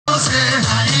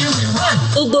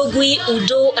Ubogui,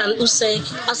 Udo and Use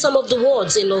are some of the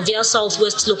wards in Ovia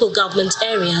Southwest local government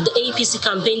area the APC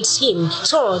campaign team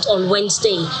toured on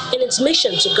Wednesday in its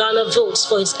mission to garner votes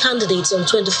for its candidates on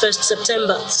 21st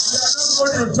September. We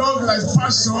are not going to talk like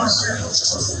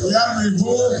pastors. We have a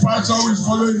whole pastor who is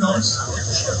following us.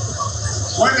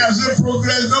 When I say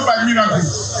progress, not by miracle.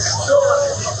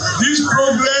 This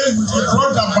progress will be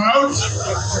brought about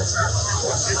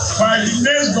by the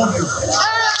next government.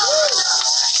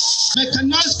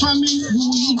 Mechanized farming we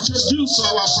will introduce to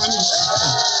our farming.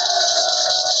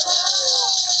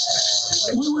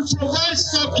 We will provide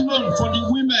stock loan for the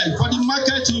women, for the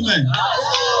market women.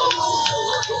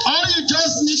 All you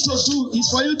just need to do is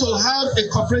for you to have a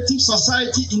cooperative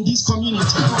society in this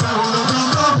community.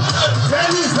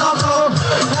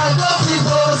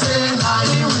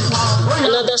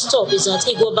 Another stop is at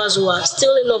Igwabazua,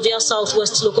 still in Ovia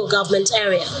Southwest local government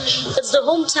area. It's the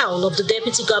hometown of the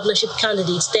deputy governorship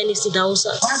candidate, Dennis Idausa.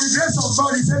 By the grace of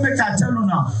God, he said, make I tell you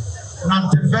now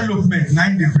development, now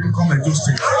they bring come Edo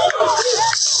State.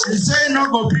 He said,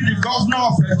 not going to be the governor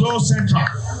of Edo Central.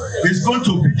 He's going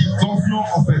to be the governor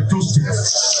of Edo State.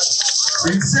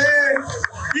 He said,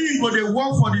 he will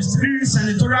work for the 3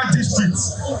 senatorial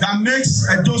districts that makes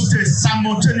Edo State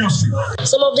simultaneously.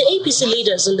 Some of the APC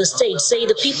leaders in the state say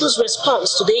the people's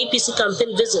response to the APC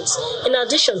campaign visits, in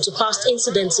addition to past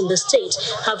incidents in the state,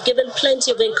 have given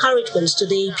plenty of encouragement to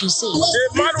the APC.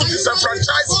 The man who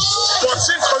disenfranchised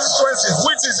 14 constituencies,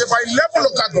 which is about 11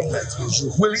 local governments,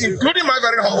 will, including my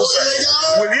very humble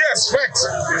self, will he expect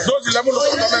those 11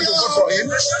 local governments to vote for him?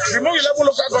 Remove 11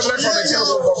 local governments from the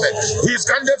local government. His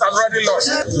candidate has already lost.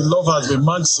 The love has been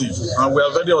massive, and we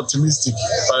are very optimistic.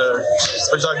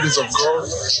 Special grace of God,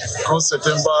 on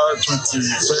September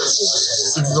 21st,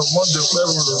 it's the Monday where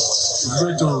we are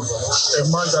going to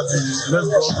emerge as the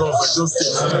next governor of Edo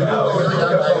State.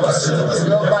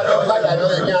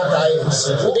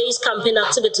 Today's campaign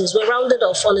activities were rounded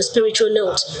off on a spiritual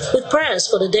note, with prayers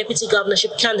for the deputy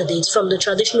governorship candidate from the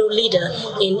traditional leader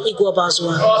in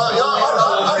Igwabazua.